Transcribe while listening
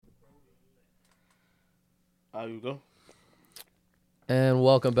How you go? And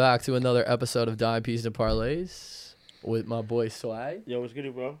welcome back to another episode of Dime Pieces and Parlays with my boy Swag. Yo, what's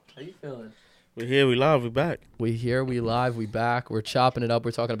good, bro? How you feeling? We're here. We live. We back. We here, we live, we back. We're chopping it up.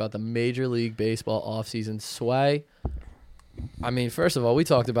 We're talking about the Major League Baseball offseason. Swag. I mean, first of all, we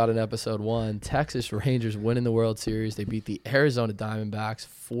talked about in episode 1, Texas Rangers winning the World Series. They beat the Arizona Diamondbacks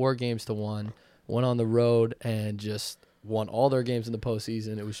 4-1, went on the road and just won all their games in the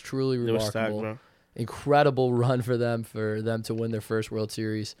postseason. It was truly They were remarkable. stacked, bro. Incredible run for them to win their first World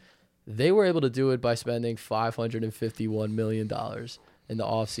Series. They were able to do it by spending $551 million in the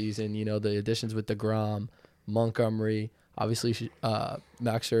offseason. You know, the additions with DeGrom, Montgomery, obviously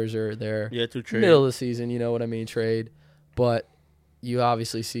Max Scherzer there. Yeah, to trade. Middle of the season, you know what I mean, trade. But you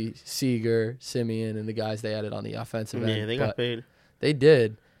obviously see Seager, Simeon, and the guys they added on the offensive end. Yeah, they got paid. They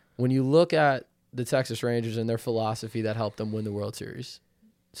did. When you look at the Texas Rangers and their philosophy that helped them win the World Series,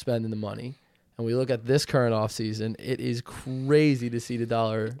 spending the money, and we look at this current offseason, it is crazy to see the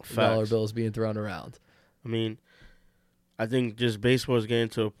dollar bills being thrown around. I mean, I think just baseball is getting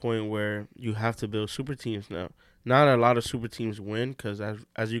to a point where you have to build super teams now. Not a lot of super teams win because,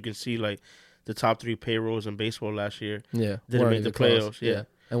 as you can see, like the top 3 payrolls in baseball last year didn't make the playoffs. Yeah.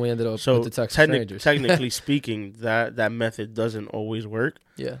 And we ended up with the Texas Rangers. Technically speaking, that method doesn't always work.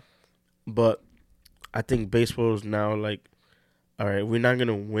 Yeah. But I think baseball is now like, all right, we're not going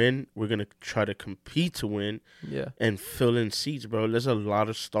to win. We're going to try to compete to win and fill in seats, bro. There's a lot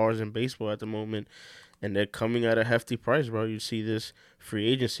of stars in baseball at the moment, and they're coming at a hefty price, bro. You see this free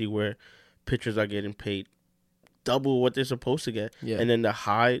agency where pitchers are getting paid double what they're supposed to get. Yeah. And then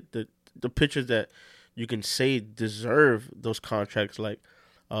the pitchers that you can say deserve those contracts, like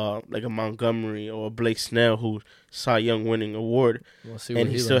a Montgomery or a Blake Snell, who Cy Young winning award, and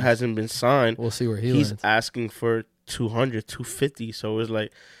he still hasn't been signed. We'll see where he's lands. Asking for 200, 250. So it's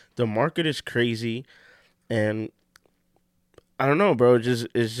like the market is crazy, and I don't know, bro.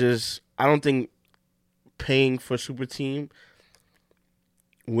 It's just I don't think paying for a super team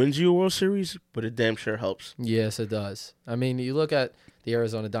wins you a World Series, but it damn sure helps. Yes, it does. I mean, you look at the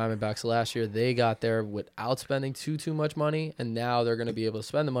Arizona Diamondbacks last year, they got there without spending too much money, and now they're going to be able to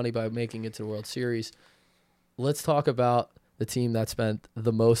spend the money by making it to the World Series. Let's talk about the team that spent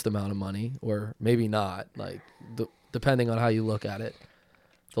the most amount of money, or maybe not, like depending on how you look at it.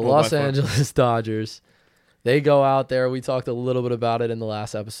 The Los Angeles Dodgers, they go out there. We talked a little bit about it in the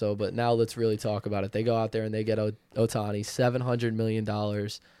last episode, but now let's really talk about it. They go out there and they get Ohtani, $700 million.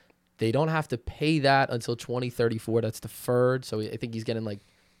 They don't have to pay that until 2034. That's deferred. So I think he's getting like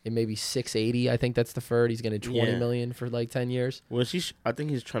it may be $680. I think that's deferred. He's getting $20 million for like 10 years. Well, I think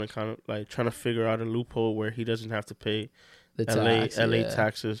he's trying to figure out a loophole where he doesn't have to pay the LA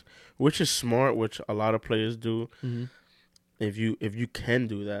taxes, which is smart, which a lot of players do. Mm-hmm. If you can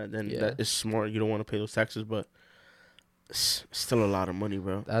do that, then that is smart. You don't want to pay those taxes, but it's still a lot of money,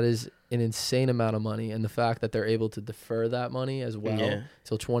 bro. That is an insane amount of money, and the fact that they're able to defer that money as well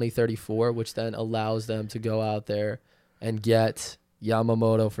till 2034, which then allows them to go out there and get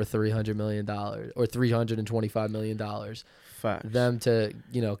Yamamoto for $300 million or $325 million. Facts. Them to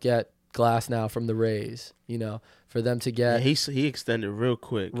get Glass now from the Rays, for them to get he extended real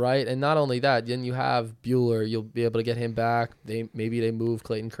quick, right? And not only that, then you have Buehler. You'll be able to get him back. Maybe they move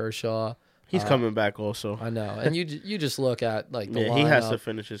Clayton Kershaw. He's coming back also. I know, and you just look at like the lineup, he has to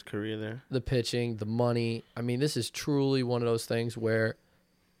finish his career there. The pitching, the money. I mean, this is truly one of those things where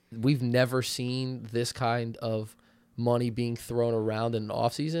we've never seen this kind of money being thrown around in an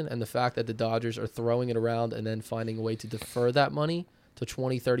offseason, and the fact that the Dodgers are throwing it around and then finding a way to defer that money to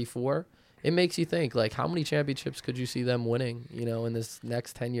 2034, it makes you think, like, how many championships could you see them winning, in this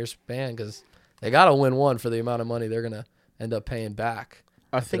next 10-year span? Because they got to win one for the amount of money they're going to end up paying back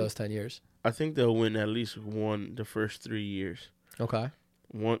for those 10 years. I think they'll win at least one the first 3 years. Okay.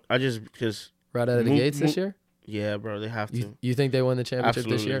 Because right out of the gates this year? Yeah, bro, they have to. You think they win the championship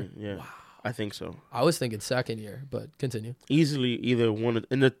Absolutely, this year? Yeah. Wow. I think so. I was thinking second year, but continue. Easily either one.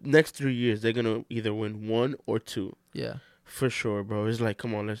 In the next 3 years, they're going to either win 1 or 2. Yeah. For sure, bro. It's like,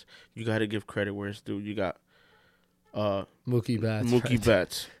 come on, you got to give credit where it's due. You got Mookie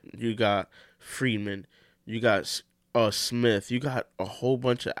Betts. You got Friedman. You got Smith. You got a whole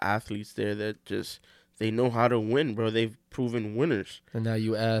bunch of athletes there that they know how to win, bro. They've proven winners. And now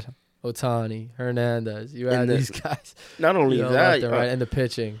you add Ohtani, Hernandez. You add these guys. Not only that, right, and the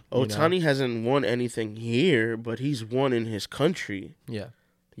pitching. Ohtani hasn't won anything here, but he's won in his country. Yeah.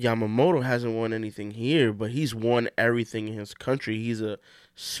 Yamamoto hasn't won anything here, but he's won everything in his country. He's a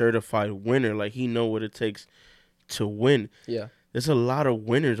certified winner. Like, he knows what it takes to win. Yeah. There's a lot of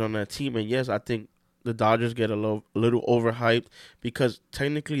winners on that team. And, yes, I think the Dodgers get a little overhyped because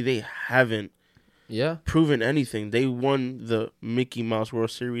technically they haven't proven anything. They won the Mickey Mouse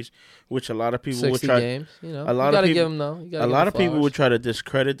World Series, which a lot of people would try. 60 games, you know. A lot you gotta of people, give them though. A lot of people would try to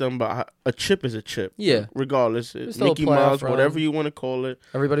discredit them, but a chip is a chip. Yeah. Regardless, It's still a Mickey playoff Mouse, run. whatever you want to call it,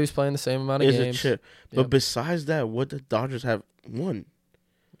 everybody was playing the same amount of is games. a chip. But besides that, what the Dodgers have won?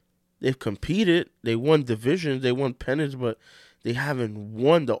 They've competed. They won divisions. They won pennants, but they haven't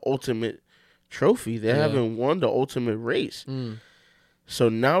won the ultimate trophy. They haven't won the ultimate race. So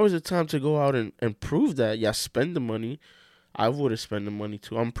now is the time to go out and prove that. Yeah, spend the money. I would have spent the money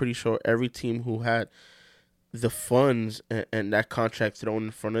too. I'm pretty sure every team who had the funds and that contract thrown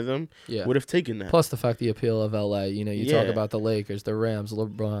in front of them would have taken that. Plus the fact the appeal of LA. You know, you talk about the Lakers, the Rams,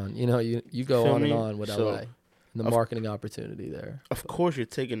 LeBron. You know, you go on and on with LA and the marketing opportunity there. Of course you're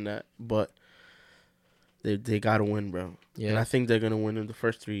taking that, but they got to win, bro. Yeah. And I think they're going to win in the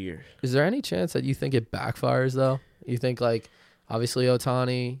first 3 years. Is there any chance that you think it backfires, though? You think, like, obviously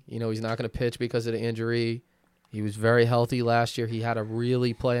Ohtani, you know, he's not going to pitch because of the injury. He was very healthy last year. He had to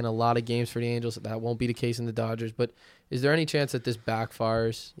really play in a lot of games for the Angels. That won't be the case in the Dodgers. But is there any chance that this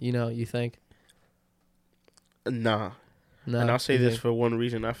backfires, you know, you think? Nah. And I'll say this for one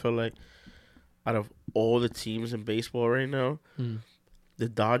reason. I feel like out of all the teams in baseball right now, the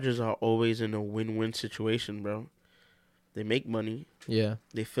Dodgers are always in a win-win situation, bro. They make money. Yeah.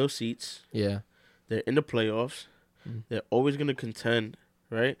 They fill seats. Yeah. They're in the playoffs. They're always going to contend,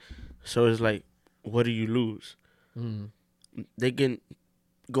 right? So it's like, what do you lose? They can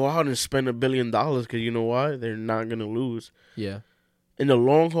go out and spend $1 billion because you know why? They're not going to lose. Yeah. In the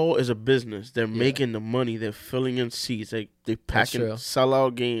long haul, it's a business. They're making the money. They're filling in seats. They packing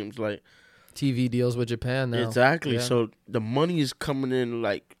sellout games. Like TV deals with Japan now. Exactly. Yeah. So the money is coming in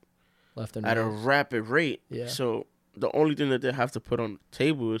like left and at a rapid rate. Yeah. So the only thing that they have to put on the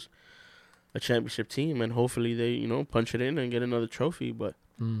table is a championship team, and hopefully they, you know, punch it in and get another trophy. But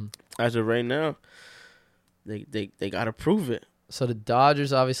as of right now, they got to prove it. So the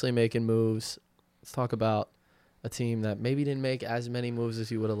Dodgers obviously making moves. Let's talk about a team that maybe didn't make as many moves as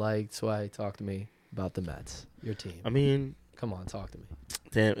you would have liked. So talk to me about the Mets, your team. I mean, come on, talk to me.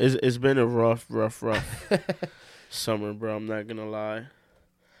 Damn, it's been a rough summer, bro. I'm not gonna lie,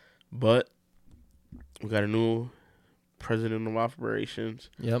 but we got a new president of operations.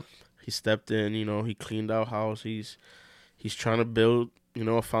 Yep. He stepped in. You know, he cleaned our house. He's trying to build, you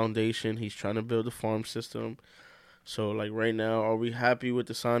know, a foundation. He's trying to build a farm system. So, like, right now, are we happy with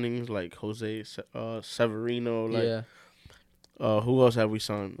the signings? Like, Jose Severino? Like, who else have we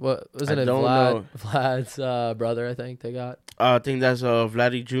signed? What wasn't it? Vlad's brother, I think they got. I think that's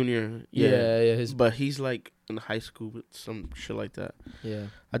Vladdy Jr. Yeah. But he's, like, in high school with some shit like that. Yeah.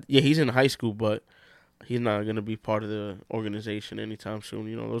 He's in high school, but he's not going to be part of the organization anytime soon.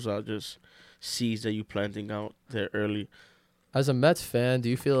 You know, those are just seeds that you planting out there early. As a Mets fan, do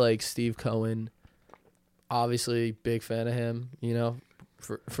you feel like Steve Cohen, obviously big fan of him, you know,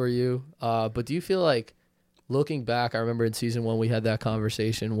 for you, but do you feel like, looking back, I remember in season 1 we had that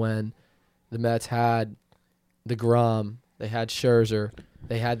conversation when the Mets had DeGrom, they had Scherzer,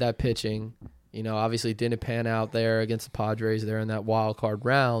 they had that pitching, you know, obviously it didn't pan out there against the Padres there in that wild card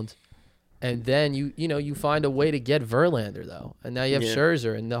round. And then you find a way to get Verlander, though. And now you have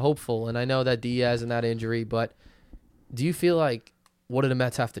Scherzer and the hopeful. And I know that Diaz and that injury, but do you feel like, what do the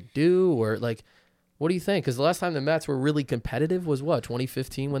Mets have to do? Or, like, what do you think? Because the last time the Mets were really competitive was,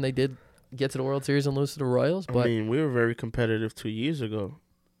 2015 when they did get to the World Series and lose to the Royals? But I mean, we were very competitive 2 years ago.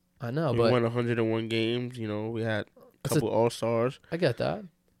 I know, we won 101 games. You know, we had a couple All-Stars. I get that.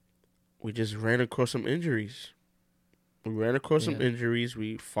 We just ran across some injuries.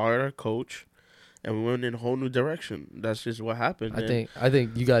 We fired our coach, and we went in a whole new direction. That's just what happened. I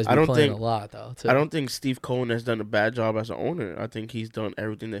think you guys been playing a lot, though, too. I don't think Steve Cohen has done a bad job as an owner. I think he's done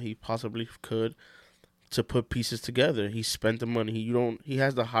everything that he possibly could to put pieces together. He spent the money. He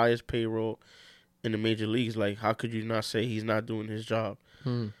has the highest payroll in the major leagues. Like, how could you not say he's not doing his job?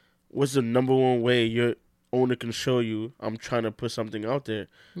 What's the number one way your owner can show you I'm trying to put something out there?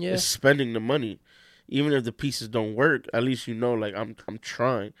 Yeah. It's spending the money. Even if the pieces don't work, at least you know, like, I'm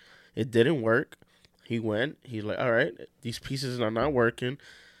trying. It didn't work. He's like, all right, these pieces are not working.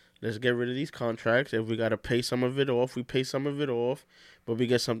 Let's get rid of these contracts. If we got to pay some of it off, we pay some of it off, but we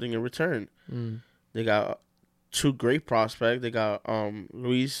get something in return. They got 2 great prospects. They got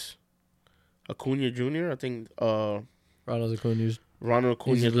Luis Acuna Jr., I think. Ronald Acuna's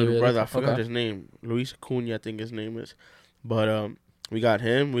little brother. I forgot his name. Luis Acuna, I think his name is. But we got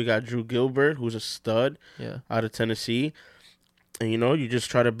him. We got Drew Gilbert, who's a stud out of Tennessee. And, you know, you just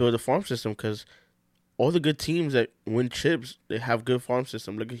try to build a farm system because all the good teams that win chips, they have good farm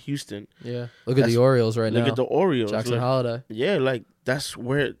system. Look at Houston. Yeah. Look at the Orioles right now. Look at the Orioles. Jackson Holiday. Yeah, like, that's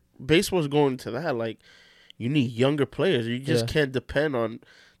where baseball's going to that. Like, you need younger players. You just can't depend on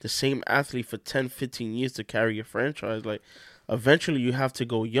the same athlete for 10, 15 years to carry your franchise. Like, eventually you have to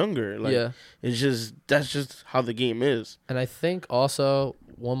go younger. Like, that's just how the game is. And I think also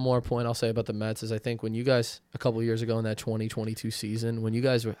one more point I'll say about the Mets is I think when you guys, a couple of years ago in that 2022 season, when you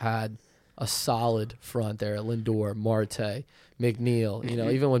guys had a solid front there at Lindor, Marte, McNeil,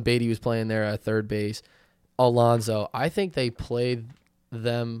 even when Beatty was playing there at third base, Alonso, I think they played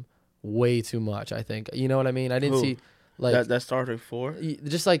them way too much. I think, you know what I mean? I didn't see like that starting four,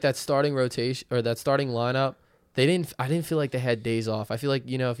 just like that starting rotation or that starting lineup. I didn't feel like they had days off. I feel like,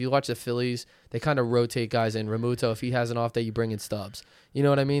 if you watch the Phillies, they kind of rotate guys in. Ramuto, if he has an off day, you bring in Stubbs. You know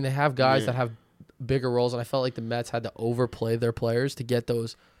what I mean? They have guys that have bigger roles, and I felt like the Mets had to overplay their players to get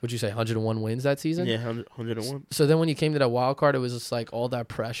those, would you say, 101 wins that season? Yeah, 101. So then when you came to that wild card, it was just like all that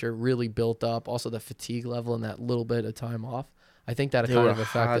pressure really built up. Also the fatigue level and that little bit of time off. I think that kind of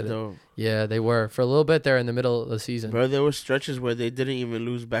affected it. Yeah, they were. For a little bit there in the middle of the season. Bro, there were stretches where they didn't even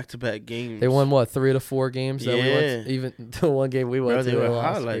lose back-to-back games. They won, 3 to 4 games? That we went, even the one game we went to. They were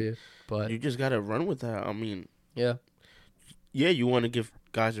hot. But you just got to run with that. I mean, yeah, you want to give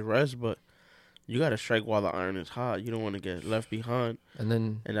guys a rest, but you got to strike while the iron is hot. You don't want to get left behind.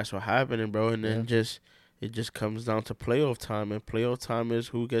 And that's what happened, bro. And then it just comes down to playoff time. And playoff time is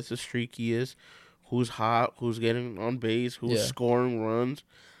who gets the streakiest, who's hot, who's getting on base, who's scoring runs.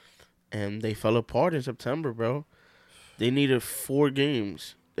 And they fell apart in September, bro. They needed 4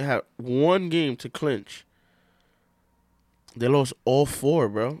 games. They had 1 game to clinch. They lost all 4,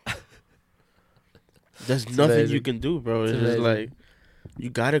 bro. There's nothing amazing. You can do, bro. It's just like, you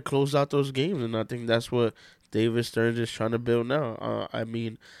got to close out those games. And I think that's what David Stearns is trying to build now. I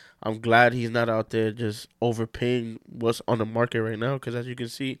mean, I'm glad he's not out there just overpaying what's on the market right now. Because as you can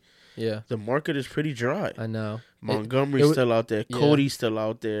see, the market is pretty dry. I know. Montgomery's still out there. Cody's still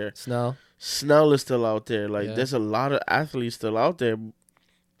out there. Snell is still out there. Like, there's a lot of athletes still out there.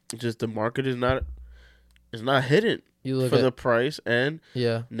 Just the market is not hidden for the price. And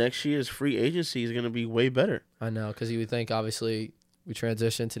next year's free agency is going to be way better. I know, because you would think, obviously, we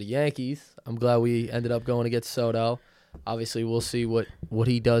transitioned to the Yankees. I'm glad we ended up going to get Soto. Obviously, we'll see what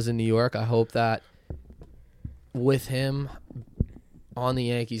he does in New York. I hope that with him on the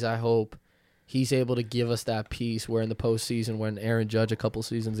Yankees, I hope he's able to give us that piece where in the postseason, when Aaron Judge a couple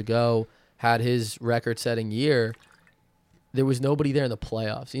seasons ago had his record-setting year, there was nobody there in the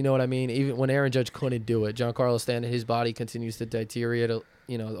playoffs. You know what I mean? Even when Aaron Judge couldn't do it, Giancarlo Stanton, his body continues to deteriorate,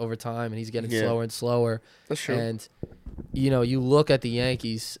 over time, and he's getting slower and slower. That's true. And you look at the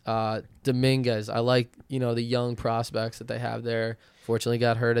Yankees, Dominguez. I like the young prospects that they have there. Fortunately,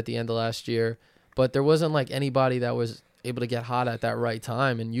 got hurt at the end of last year, but there wasn't like anybody that was able to get hot at that right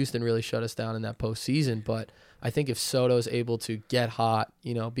time. And Houston really shut us down in that postseason. But I think if Soto's able to get hot,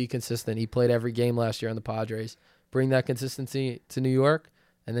 be consistent. He played every game last year on the Padres. Bring that consistency to New York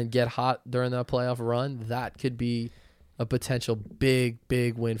and then get hot during that playoff run, that could be a potential big,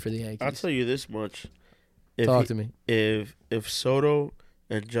 big win for the Yankees. I'll tell you this much. Talk to me. If Soto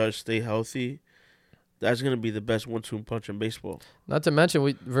and Judge stay healthy, that's going to be the best 1-2 punch in baseball. Not to mention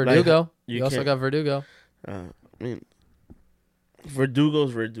Verdugo. Like, you also got Verdugo. I mean,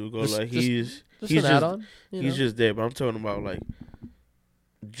 Verdugo's Verdugo. He's just there. But I'm talking about like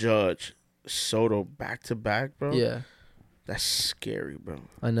Judge, Soto back to back, bro. Yeah, that's scary, bro.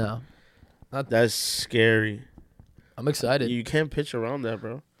 I know. That's scary. I'm excited. You can't pitch around that,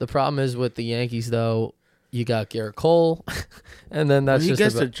 bro. The problem is with the Yankees, though, you got Garrett Cole, and then that's he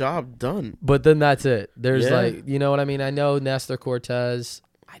gets the job done. But then that's it. There's you know what I mean? I know Nestor Cortez.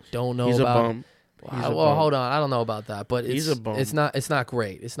 I don't know he's about. A bum. Well, hold on. I don't know about that, but he's a bum. It's not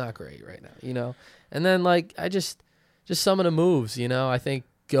great. It's not great right now, And then I just some of the moves, I think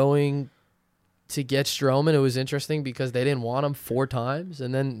going to get Stroman, it was interesting because they didn't want him 4 times,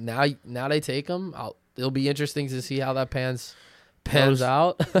 and then now they take him. It'll be interesting to see how that pans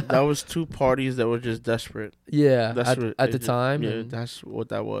out. That was 2 parties that were just desperate. Yeah, at the time. Yeah, that's what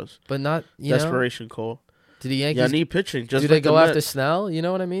that was. But not desperation call. Did the Yankees? Yeah, need pitching. Do they go after Snell? You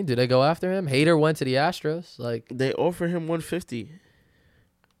know what I mean? Do they go after him? Hader went to the Astros. They offered him $150.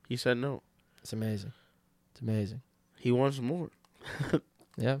 He said no. It's amazing. It's amazing. He wants more.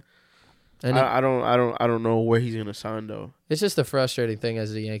 Yeah. And I don't know where he's gonna sign though. It's just a frustrating thing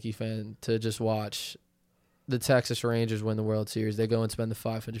as a Yankee fan to just watch the Texas Rangers win the World Series. They go and spend the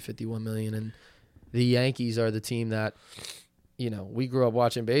 $551 million, and the Yankees are the team that, we grew up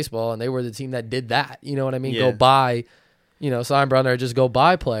watching baseball, and they were the team that did that. You know what I mean? Yeah. Go buy, Steinbrenner, just go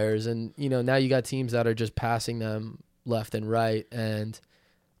buy players, and now you got teams that are just passing them left and right, and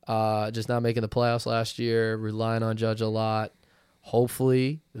just not making the playoffs last year, relying on Judge a lot.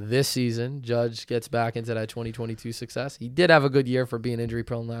 Hopefully this season, Judge gets back into that 2022 success. He did have a good year for being injury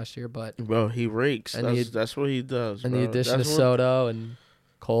prone last year, but bro, he rakes. That's what he does. And bro. the addition of Soto and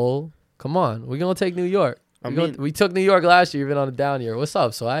Cole, come on, we're gonna take New York. We took New York last year, even on a down year. What's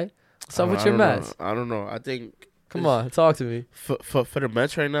up, Swag? What's up with your Mets? I don't know. I think. Come on, talk to me. For the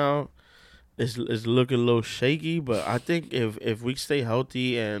Mets right now, it's looking a little shaky. But I think if we stay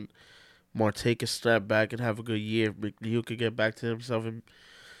healthy and Marte can step back and have a good year, McNeil could get back to himself and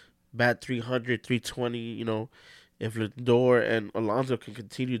bat 300, 320. You know, if Lindor and Alonso can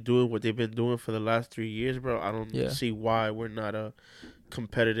continue doing what they've been doing for the last 3 years, bro, I don't see why we're not a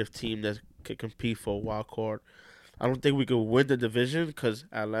competitive team that could compete for a wild card. I don't think we could win the division because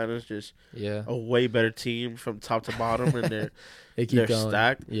Atlanta's just a way better team from top to bottom, and they're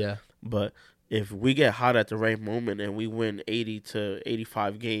stacked. Yeah, but if we get hot at the right moment and we win 80 to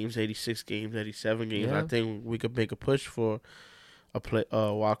 85 games, 86 games, 87 games, I think we could make a push for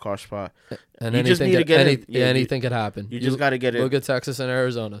a wild card spot. And you just need to get anything could happen. You just got to get it. Look at Texas and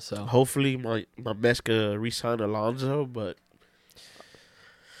Arizona. So hopefully my Mets could re-sign Alonso, but.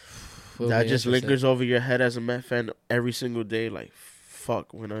 That just lingers over your head as a Met fan every single day. Like,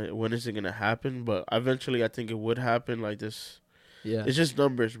 fuck, when is it gonna happen? But eventually, I think it would happen. Like this, it's just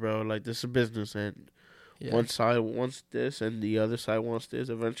numbers, bro. Like this is business, and one side wants this, and the other side wants this.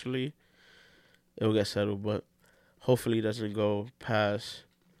 Eventually, it'll get settled. But hopefully, it doesn't go past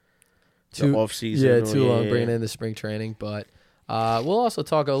the offseason. Yeah, too long bringing in the spring training. But we'll also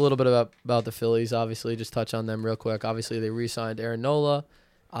talk a little bit about the Phillies. Obviously, just touch on them real quick. Obviously, they re-signed Aaron Nola.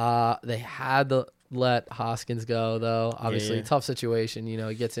 They had to let Hoskins go, though. Obviously, tough situation. You know,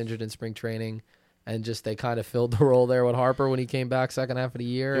 he gets injured in spring training, and just they kind of filled the role there with Harper when he came back second half of the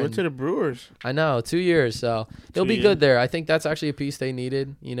year. He went to the Brewers. I know, 2 years, so he'll be good there. I think that's actually a piece they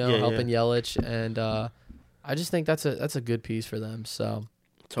needed, you know, helping Yelich, and I just think that's a good piece for them. So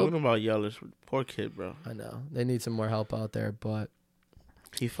talking about Yelich, poor kid, bro. I know they need some more help out there, but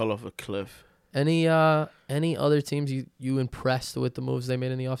he fell off a cliff. Any other teams you impressed with the moves they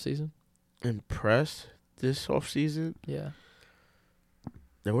made in the offseason? Impressed this offseason? Yeah.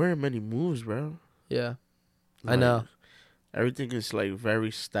 There weren't many moves, bro. Yeah. Like, I know. Everything is like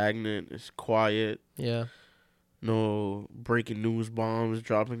very stagnant. It's quiet. Yeah. No breaking news bombs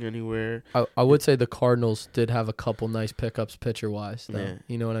dropping anywhere. I would say the Cardinals did have a couple nice pickups pitcher-wise, though. Yeah.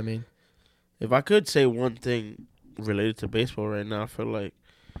 You know what I mean? If I could say one thing related to baseball right now, I feel like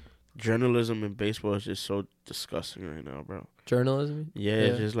journalism in baseball is just so disgusting right now, bro. Journalism? Yeah,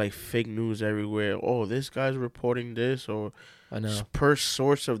 just like fake news everywhere. Oh, this guy's reporting this, or I know per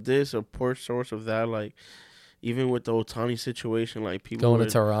source of this or per source of that. Like, even with the Ohtani situation, like people going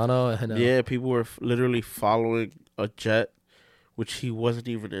to Toronto. I know. Yeah, people were literally following a jet, which he wasn't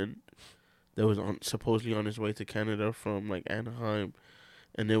even in. That was supposedly on his way to Canada from like Anaheim,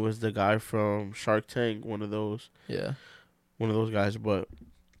 and it was the guy from Shark Tank, one of those guys. But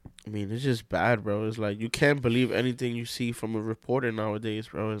I mean, it's just bad, bro. It's like you can't believe anything you see from a reporter nowadays,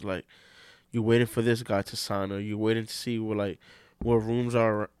 bro. It's like you're waiting for this guy to sign, or you're waiting to see what rumors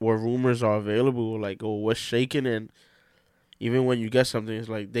are available, like, oh, what's shaking. And even when you get something, it's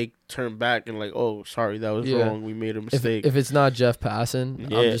like they turn back and like, oh, sorry, that was wrong. We made a mistake. If it's not Jeff Passan, I'm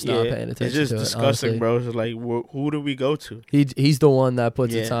just not paying attention. It's just disgusting, bro. It's like, who do we go to? He's the one that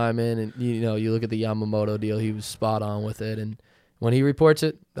puts the time in, and you look at the Yamamoto deal. He was spot on with it, and when he reports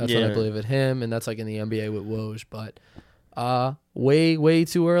it, that's when I believe it. Him, and that's like in the NBA with Woj. But way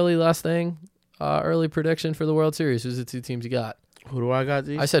too early. Last thing, early prediction for the World Series. Who's the two teams you got? Who do I got?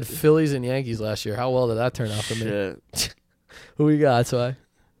 I said Phillies and Yankees last year. How well did that turn out for me? Who we got, Sway?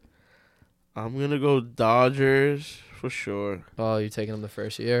 I'm gonna go Dodgers for sure. Oh, you're taking them the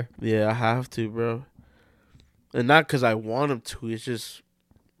first year? Yeah, I have to, bro. And not because I want them to. It's just,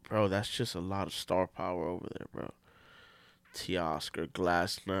 bro, that's just a lot of star power over there, bro. Teoscar,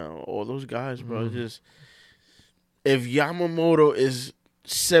 Glasnow, all those guys, bro. Just if Yamamoto is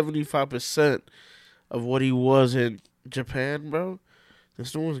 75% of what he was in Japan, bro,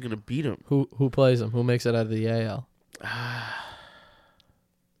 there's no one's gonna beat him. Who plays him? Who makes it out of the AL? I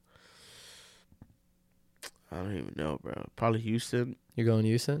don't even know, bro. Probably Houston. You're going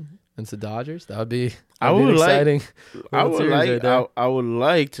Houston? And it's the Dodgers? That would be exciting. I would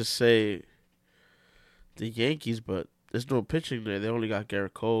like to say the Yankees, but there's no pitching there. They only got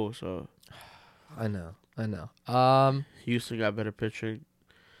Garrett Cole, so I know. Houston got better pitching.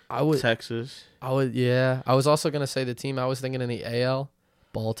 Texas. I was also gonna say the team I was thinking in the AL,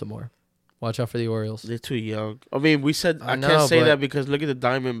 Baltimore. Watch out for the Orioles. They're too young. I mean, we said I can't say that because look at the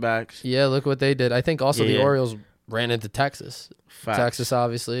Diamondbacks. Yeah, look what they did. I think also the Orioles ran into Texas. Facts. Texas,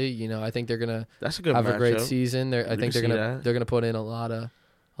 obviously, I think they're gonna have a great season. I think they're gonna put in a lot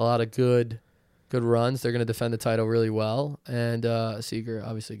of good runs. They're gonna defend the title really well, and Seager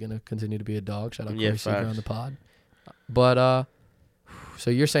obviously gonna continue to be a dog. Shout out Corey Seager on the pod. But so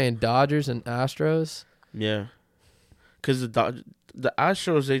you're saying Dodgers and Astros? Yeah, because the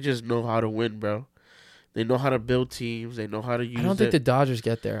Astros, they just know how to win, bro. They know how to build teams. They know how to use. I don't think the Dodgers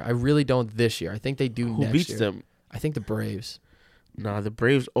get there. I really don't this year. I think they do next year. Who beats them? I think the Braves. Nah, the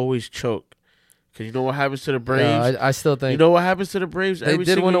Braves always choke. Because you know what happens to the Braves? Yeah, I still think. You know what happens to the Braves? They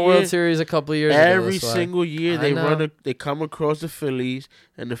did win a World Series a couple of years ago. Every single year they come across the Phillies,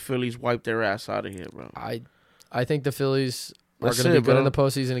 and the Phillies wipe their ass out of here, bro. I think the Phillies are going to be good in the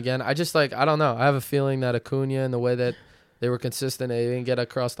postseason again. I don't know. I have a feeling that Acuna and the way that they were consistent, they didn't get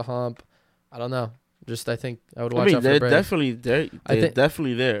across the hump. I don't know. I think I would watch out for the Braves. They're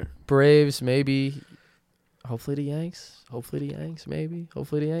definitely there. Braves, maybe. Hopefully the Yanks, maybe.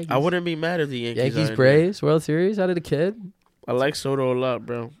 Hopefully the Yankees. I wouldn't be mad if the Yankees Braves, World Series, out of the kid. I like Soto a lot,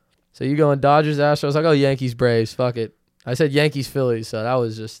 bro. So you going Dodgers, Astros? I go Yankees, Braves. Fuck it. I said Yankees, Phillies, so that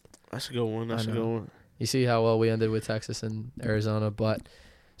was just. That's a good one. That's a good one. You see how well we ended with Texas and Arizona, but.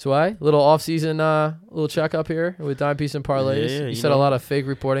 So little offseason little checkup here with Dime Piece and Parlays. Yeah, you said a lot of fake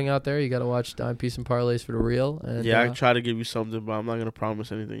reporting out there. You got to watch Dime Piece and Parlays for the real. And, I try to give you something, but I'm not going to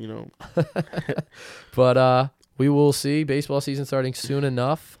promise anything, But we will see baseball season starting soon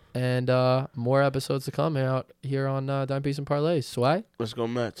enough, and more episodes to come out here on Dime Piece and Parlays. Swag? Let's go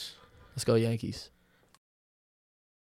Mets. Let's go Yankees.